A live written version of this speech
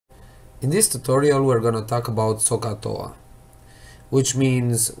In this tutorial we're going to talk about SOHCAHTOA, which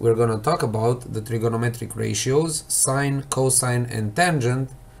means we're going to talk about the trigonometric ratios sine, cosine and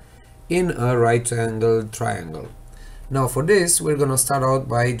tangent in a right-angled triangle. Now for this we're going to start out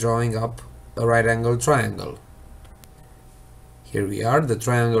by drawing up a right-angled triangle. Here we are, the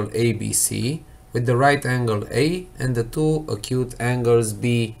triangle ABC with the right angle A and the two acute angles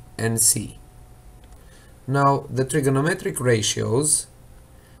B and C. Now the trigonometric ratios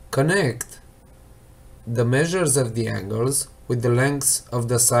connect the measures of the angles with the lengths of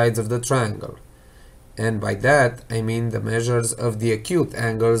the sides of the triangle, and by that I mean the measures of the acute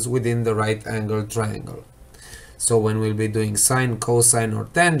angles within the right angled triangle. So when we'll be doing sine, cosine or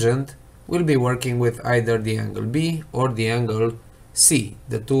tangent, we'll be working with either the angle B or the angle C,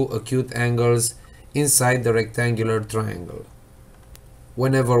 the two acute angles inside the rectangular triangle.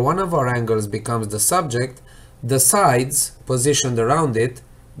 Whenever one of our angles becomes the subject, the sides positioned around it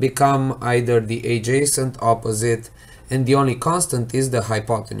become either the adjacent, opposite, and the only constant is the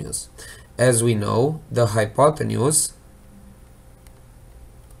hypotenuse. As we know, the hypotenuse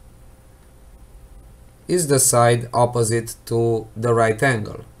is the side opposite to the right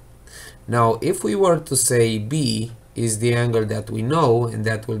angle. Now, if we were to say B is the angle that we know and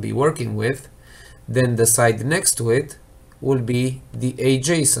that we'll be working with, then the side next to it will be the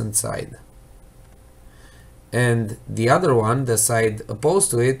adjacent side. And the other one, the side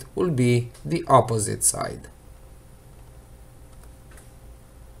opposed to it, will be the opposite side.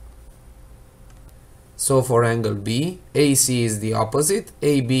 So for angle B, AC is the opposite,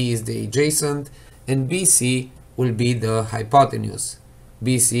 AB is the adjacent, and BC will be the hypotenuse.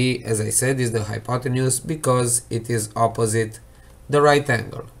 BC, as I said, is the hypotenuse because it is opposite the right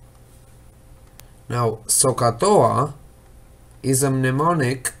angle. Now, SOHCAHTOA is a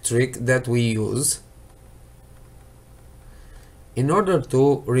mnemonic trick that we use in order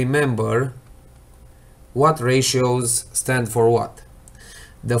to remember what ratios stand for what.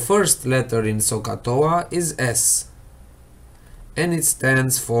 The first letter in SOHCAHTOA is S, and it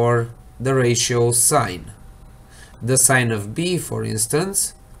stands for the ratio sine. The sine of B, for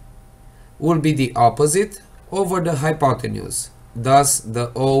instance, will be the opposite over the hypotenuse, thus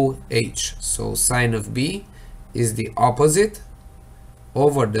the OH. So sine of B is the opposite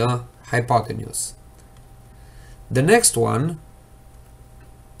over the hypotenuse. The next one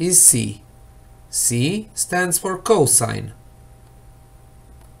is C. C stands for cosine.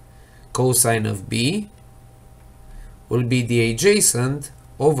 Cosine of B will be the adjacent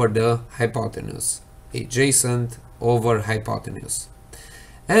over the hypotenuse. Adjacent over hypotenuse.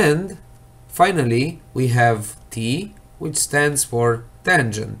 And finally we have T, which stands for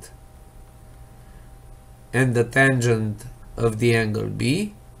tangent. And the tangent of the angle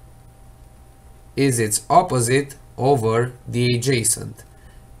B is its opposite over the adjacent.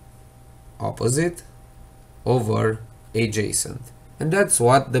 Opposite over adjacent. And that's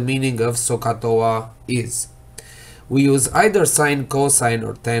what the meaning of SOHCAHTOA is. We use either sine, cosine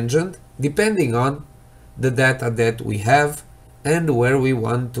or tangent depending on the data that we have and where we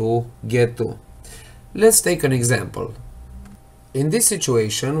want to get to. Let's take an example. In this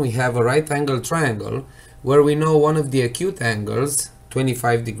situation we have a right angle triangle where we know one of the acute angles,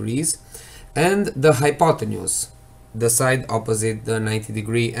 25 degrees, and the hypotenuse, the side opposite the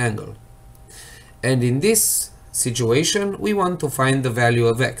 90-degree angle. And in this situation, we want to find the value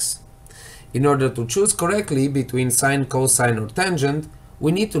of x. In order to choose correctly between sine, cosine or tangent,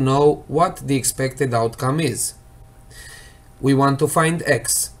 we need to know what the expected outcome is. We want to find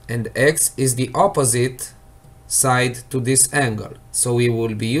x, and x is the opposite side to this angle. So we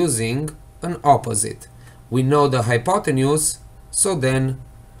will be using an opposite. We know the hypotenuse, so then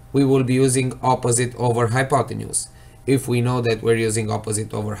we will be using opposite over hypotenuse. If we know that we're using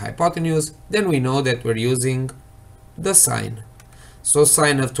opposite over hypotenuse, then we know that we're using the sine. So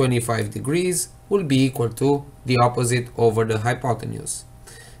sine of 25 degrees will be equal to the opposite over the hypotenuse.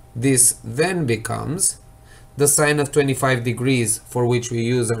 This then becomes the sine of 25 degrees, for which we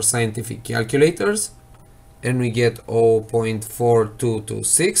use our scientific calculators, and we get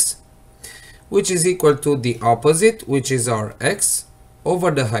 0.4226, which is equal to the opposite, which is our x,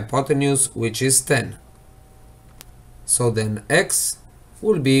 over the hypotenuse, which is 10. So then x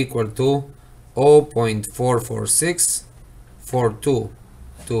will be equal to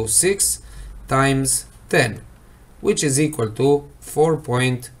 0.4464226 times 10, which is equal to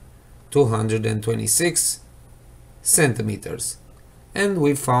 4.226 centimeters. And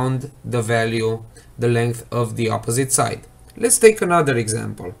we found the value, the length of the opposite side. Let's take another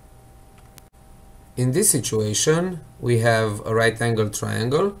example. In this situation, we have a right angle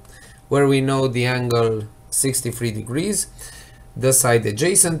triangle where we know the angle 63 degrees the side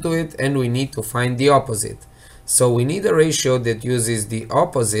adjacent to it, and we need to find the opposite. So we need a ratio that uses the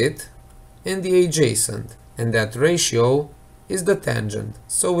opposite and the adjacent, and that ratio is the tangent.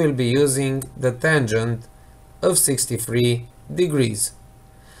 So we'll be using the tangent of 63 degrees.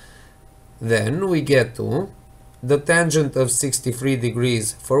 Then we get to the tangent of 63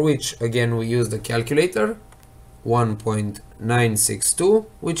 degrees, for which again we use the calculator, 1.962,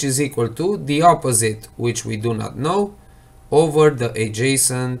 which is equal to the opposite, which we do not know, over the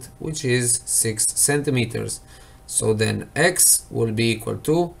adjacent, which is 6 centimeters. So then x will be equal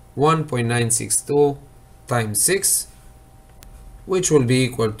to 1.962 times 6, which will be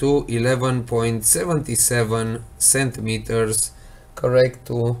equal to 11.77 centimeters, correct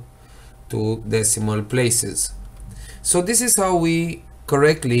to 2 decimal places. So this is how we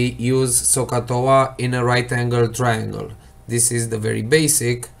correctly use SOHCAHTOA in a right angle triangle. This is the very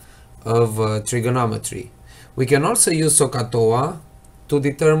basic of trigonometry. We can also use SOHCAHTOA to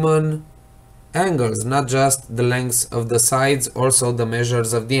determine angles, not just the lengths of the sides, also the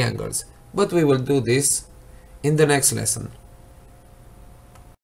measures of the angles. But we will do this in the next lesson.